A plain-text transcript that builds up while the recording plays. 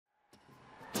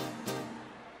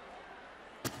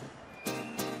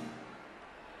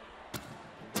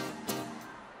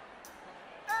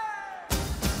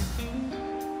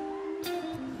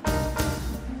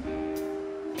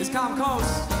Eastcom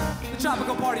Coast, the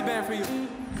tropical party band for you.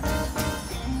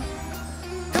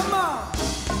 Come on!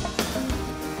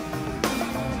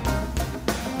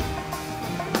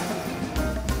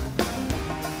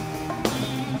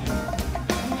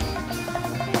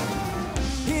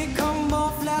 Here come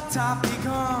on flat top, he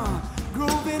come,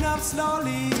 grooving up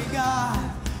slowly, God.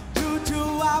 True to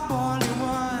our only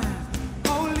one,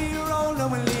 holy roller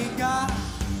when he got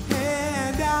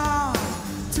head down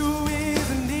to his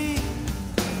knee.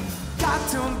 Got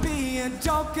to be a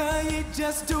joker, he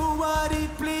just do what he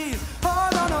please. Oh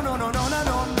no no no no no no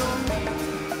no no.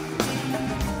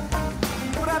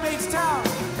 What up H-Town?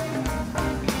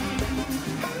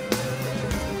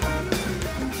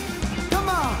 Come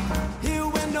on, here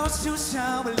when no shoe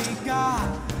shine will he got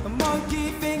a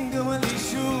monkey finger will he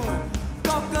shoot,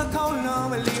 Coca-Cola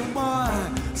will he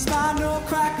want, spinal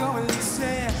cracker will he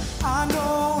say, I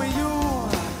know you,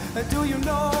 do you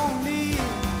know me?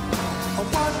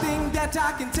 One thing that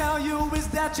I can tell you is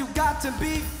that you got to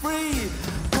be free.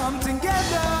 Come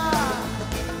together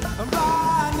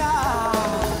right now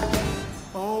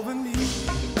over me.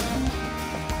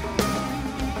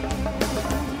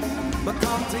 But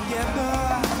come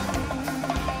together.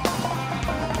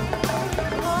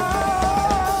 Oh,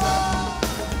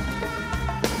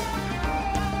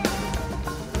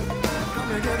 come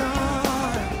together.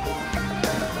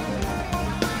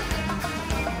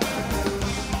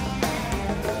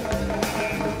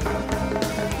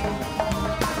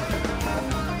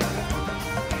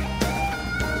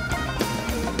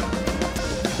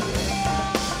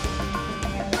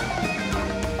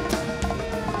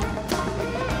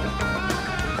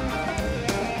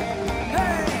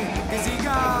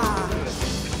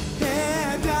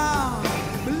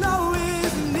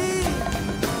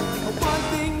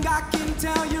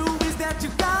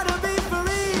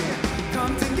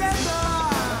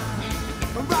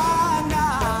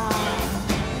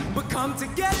 Come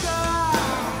together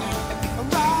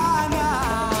right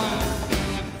now.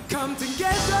 Come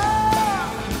together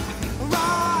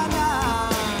right now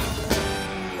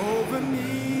over me.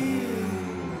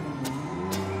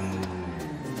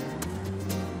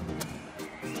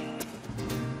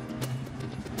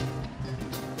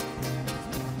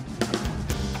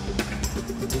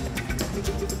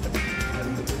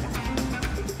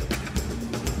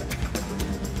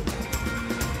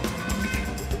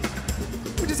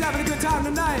 We're just having a good time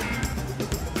tonight.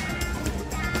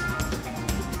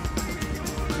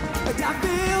 But I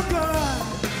feel good.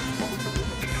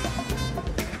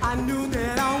 I knew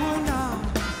that I would know.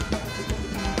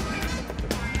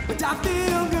 But I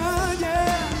feel good,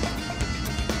 yeah.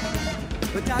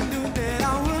 But I knew that I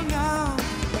would know.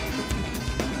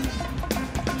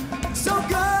 So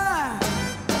good,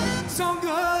 so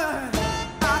good.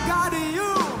 I got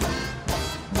you.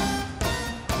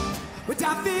 But I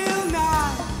feel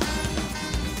nice,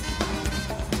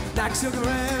 like sugar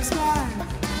and spice.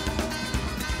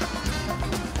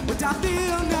 But I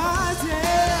feel nice,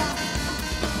 yeah,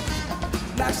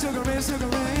 like sugar and spice.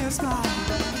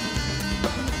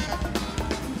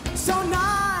 So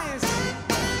nice,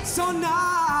 so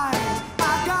nice. I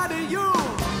got you.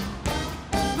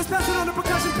 Let's pass it on the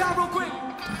percussion pad real quick.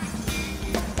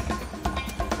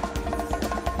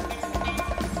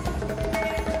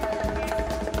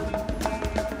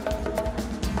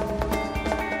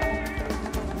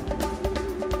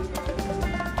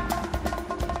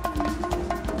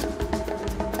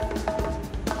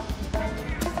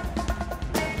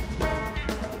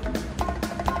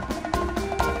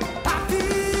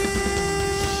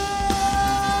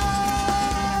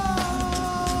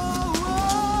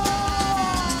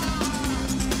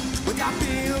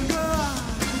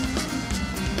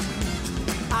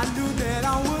 I knew that I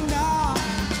would now.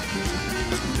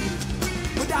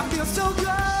 But I feel so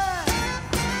good,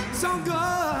 so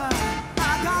good.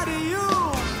 I got you.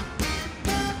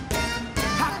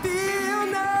 I feel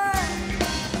nice,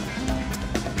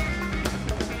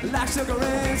 like sugar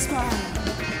and spice.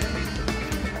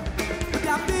 But I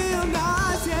feel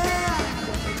nice, yeah,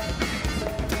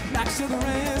 like sugar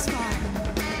and spice.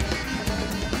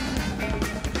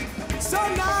 So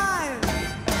nice,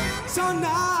 so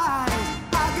nice.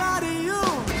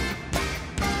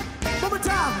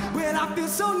 When I feel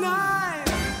so nice,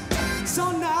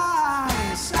 so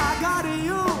nice, I got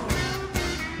you.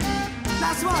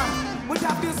 That's why, when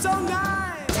I feel so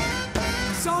nice,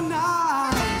 so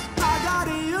nice, I got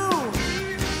you.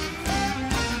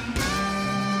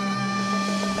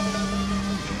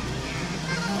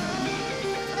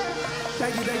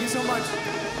 Thank you so much.